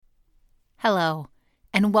Hello,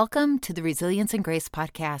 and welcome to the Resilience and Grace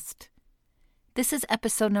podcast. This is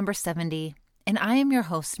episode number 70, and I am your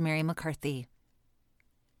host, Mary McCarthy.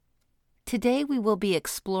 Today we will be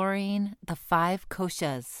exploring the 5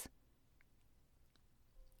 koshas.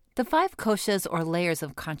 The 5 koshas, or layers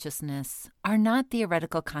of consciousness, are not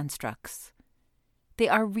theoretical constructs. They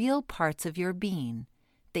are real parts of your being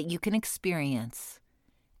that you can experience,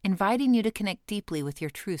 inviting you to connect deeply with your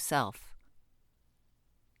true self.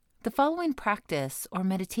 The following practice or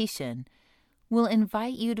meditation will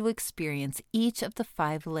invite you to experience each of the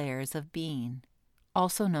 5 layers of being,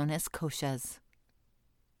 also known as koshas.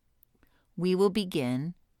 We will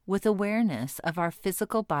begin with awareness of our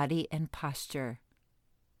physical body and posture.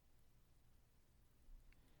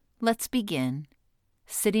 Let's begin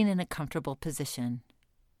sitting in a comfortable position.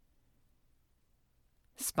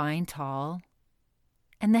 Spine tall,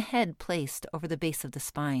 and the head placed over the base of the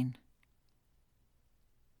spine.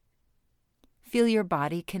 Feel your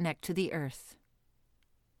body connect to the earth.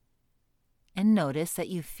 And notice that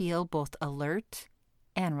you feel both alert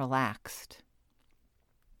and relaxed.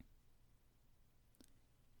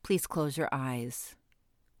 Please close your eyes,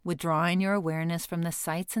 withdrawing your awareness from the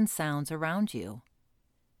sights and sounds around you.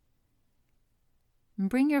 And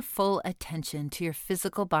bring your full attention to your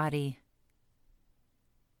physical body.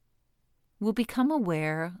 We'll become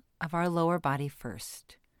aware of our lower body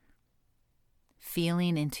first,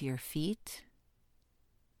 feeling into your feet,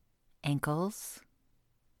 ankles,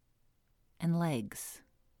 and legs.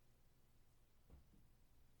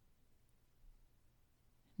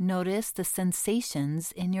 Notice the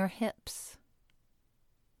sensations in your hips.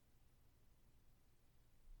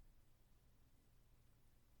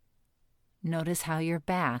 Notice how your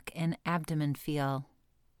back and abdomen feel.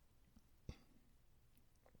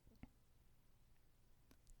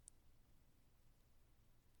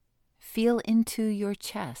 Feel into your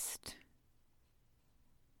chest,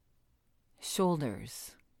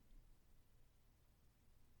 shoulders,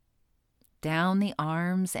 down the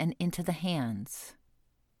arms and into the hands.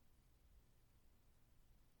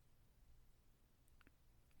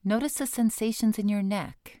 Notice the sensations in your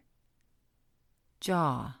neck,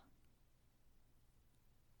 jaw,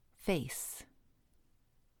 face,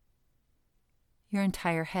 your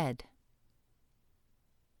entire head.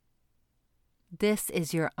 This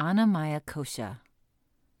is your Annamaya kosha,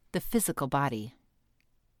 the physical body.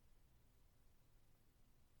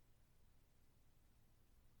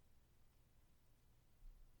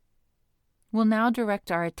 We'll now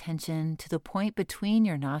direct our attention to the point between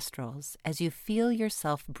your nostrils as you feel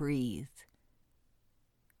yourself breathe.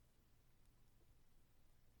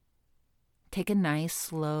 Take a nice,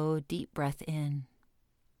 slow, deep breath in.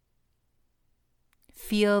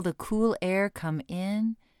 Feel the cool air come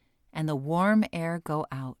in and the warm air go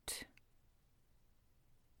out.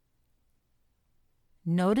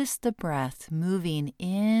 Notice the breath moving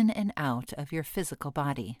in and out of your physical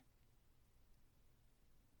body.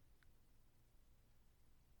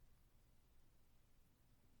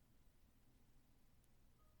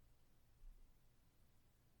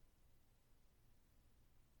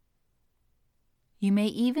 You may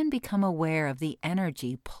even become aware of the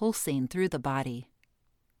energy pulsing through the body.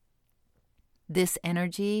 This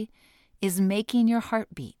energy is making your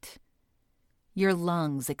heart beat. Your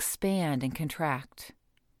lungs expand and contract.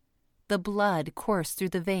 The blood course through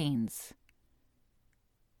the veins.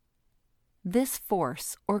 This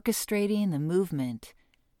force orchestrating the movement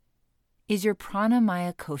is your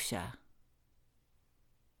Pranamaya kosha,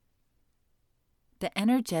 the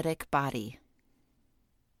energetic body.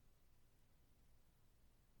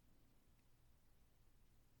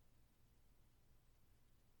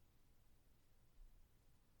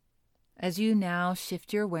 As you now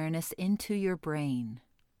shift your awareness into your brain,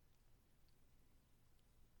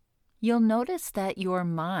 you'll notice that your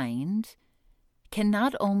mind can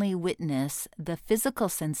not only witness the physical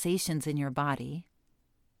sensations in your body,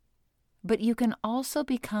 but you can also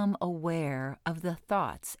become aware of the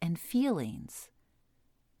thoughts and feelings.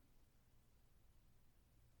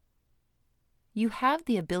 You have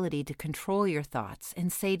the ability to control your thoughts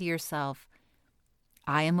and say to yourself,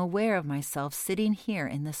 I am aware of myself sitting here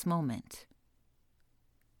in this moment.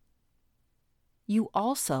 You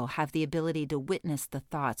also have the ability to witness the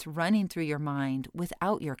thoughts running through your mind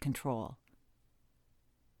without your control.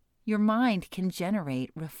 Your mind can generate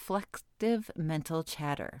reflective mental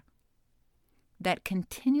chatter that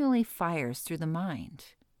continually fires through the mind.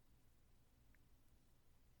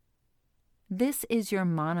 This is your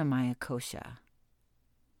Manomaya kosha,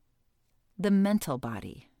 the mental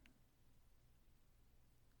body.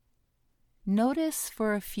 Notice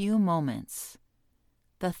for a few moments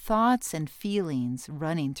the thoughts and feelings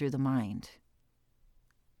running through the mind.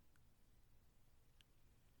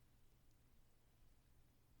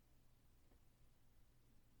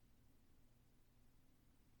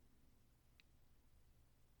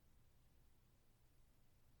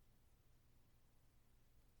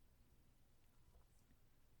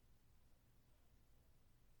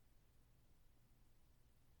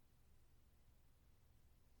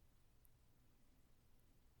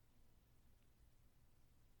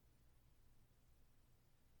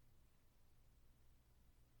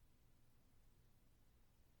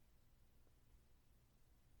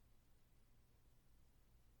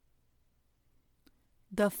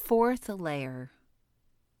 The fourth layer.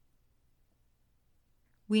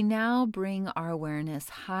 We now bring our awareness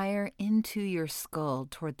higher into your skull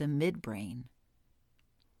toward the midbrain.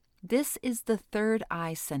 This is the third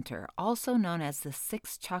eye center, also known as the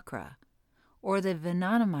sixth chakra, or the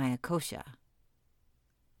Vijnanamaya Kosha.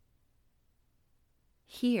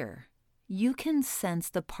 Here, you can sense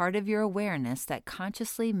the part of your awareness that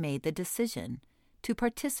consciously made the decision to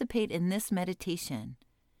participate in this meditation,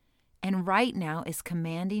 and right now is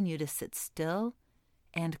commanding you to sit still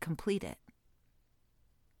and complete it.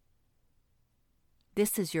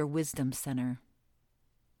 This is your wisdom center,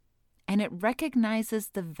 and it recognizes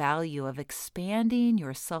the value of expanding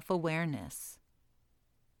your self-awareness.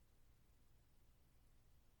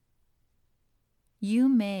 You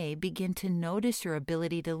may begin to notice your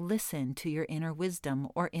ability to listen to your inner wisdom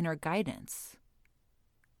or inner guidance.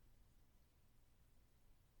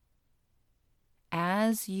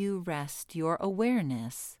 As you rest your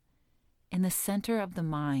awareness in the center of the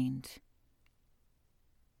mind,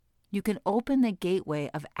 you can open the gateway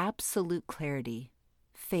of absolute clarity,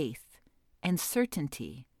 faith, and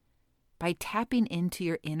certainty by tapping into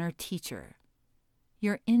your inner teacher,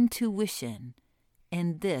 your intuition,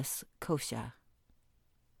 in this kosha.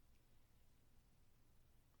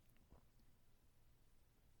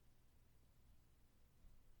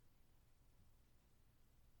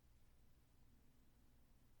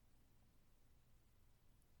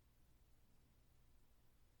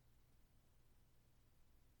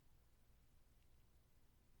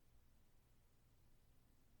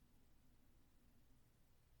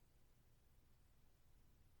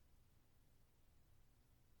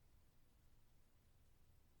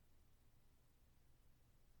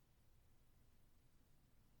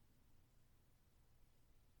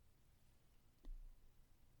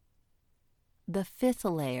 The fifth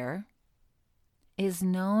layer is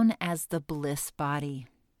known as the bliss body.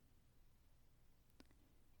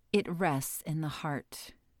 It rests in the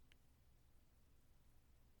heart.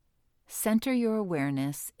 Center your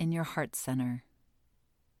awareness in your heart center.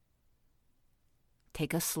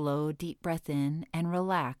 Take a slow, deep breath in and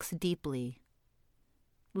relax deeply,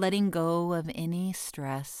 letting go of any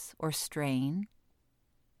stress or strain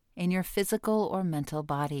in your physical or mental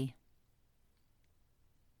body.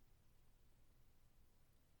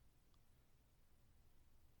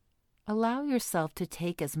 Allow yourself to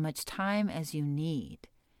take as much time as you need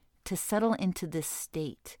to settle into this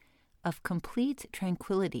state of complete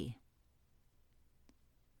tranquility.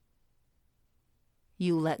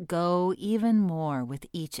 You let go even more with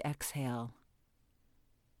each exhale.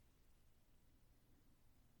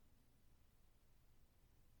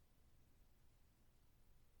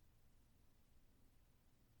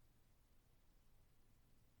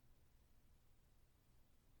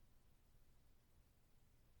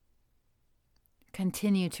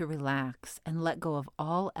 Continue to relax and let go of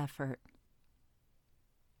all effort.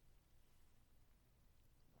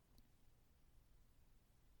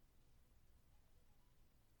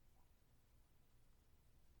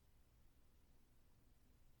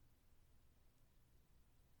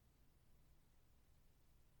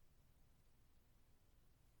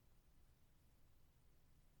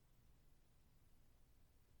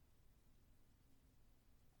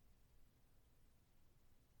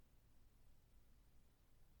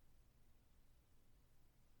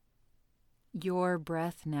 Your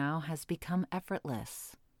breath now has become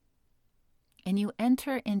effortless, and you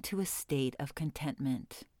enter into a state of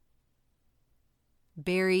contentment.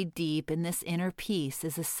 Buried deep in this inner peace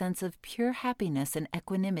is a sense of pure happiness and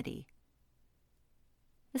equanimity.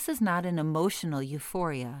 This is not an emotional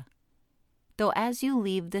euphoria, though as you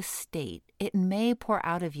leave this state, it may pour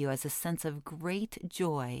out of you as a sense of great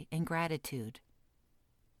joy and gratitude.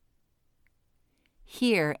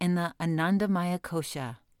 Here in the Anandamaya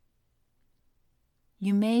Kosha,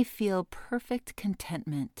 you may feel perfect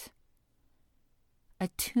contentment,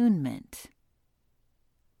 attunement,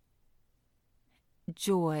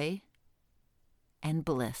 joy, and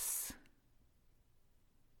bliss.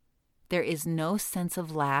 There is no sense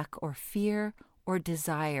of lack or fear or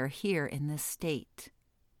desire here in this state.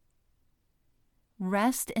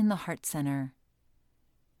 Rest in the heart center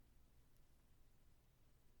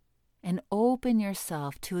and open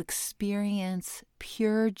yourself to experience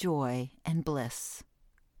pure joy and bliss.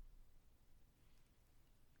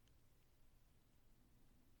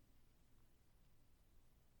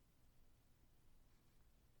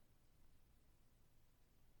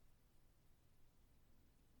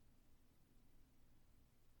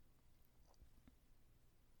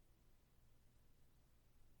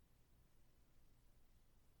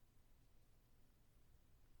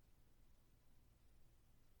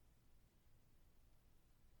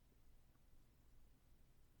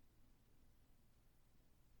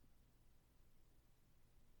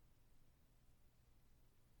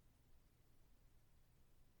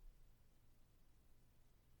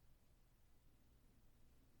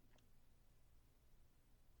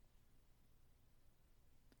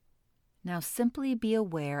 Now simply be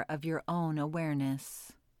aware of your own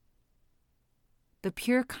awareness. The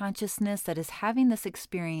pure consciousness that is having this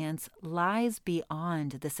experience lies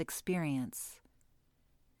beyond this experience.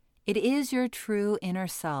 It is your true inner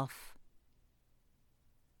self.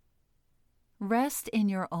 Rest in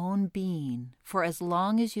your own being for as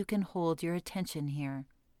long as you can hold your attention here.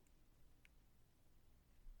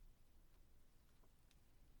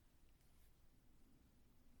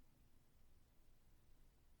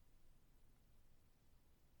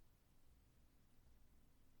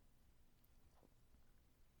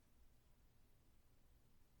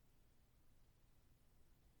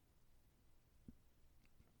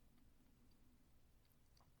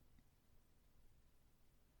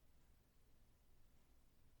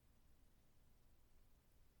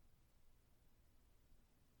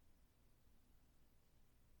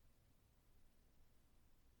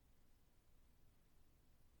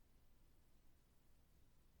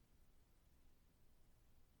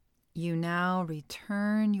 You now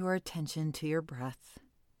return your attention to your breath.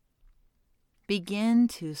 Begin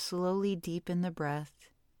to slowly deepen the breath,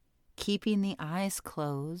 keeping the eyes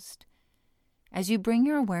closed as you bring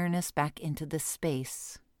your awareness back into this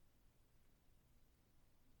space.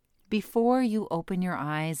 Before you open your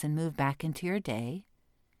eyes and move back into your day,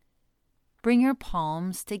 bring your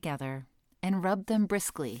palms together and rub them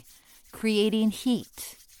briskly, creating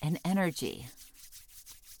heat and energy.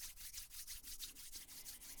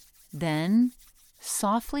 Then,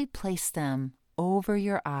 softly place them over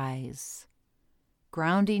your eyes,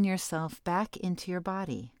 grounding yourself back into your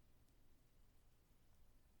body.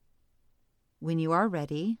 When you are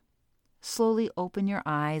ready, slowly open your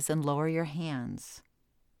eyes and lower your hands.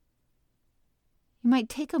 You might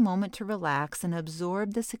take a moment to relax and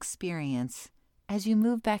absorb this experience as you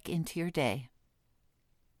move back into your day.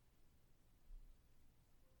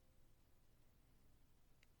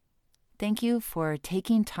 Thank you for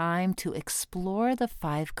taking time to explore the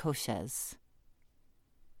 5 koshas.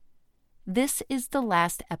 This is the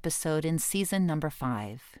last episode in season number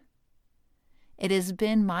 5. It has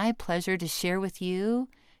been my pleasure to share with you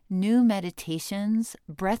new meditations,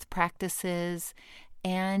 breath practices,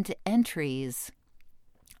 and entries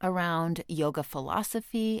around yoga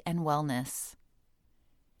philosophy and wellness.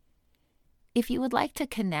 If you would like to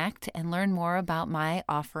connect and learn more about my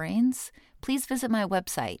offerings, please visit my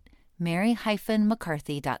website,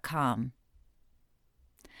 mary-mccarthy.com.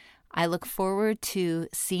 I look forward to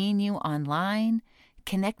seeing you online,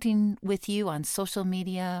 connecting with you on social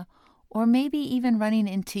media, or maybe even running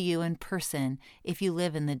into you in person if you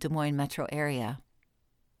live in the Des Moines metro area.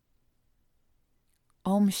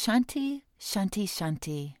 Om Shanti, Shanti,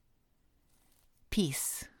 Shanti.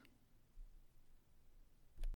 Peace.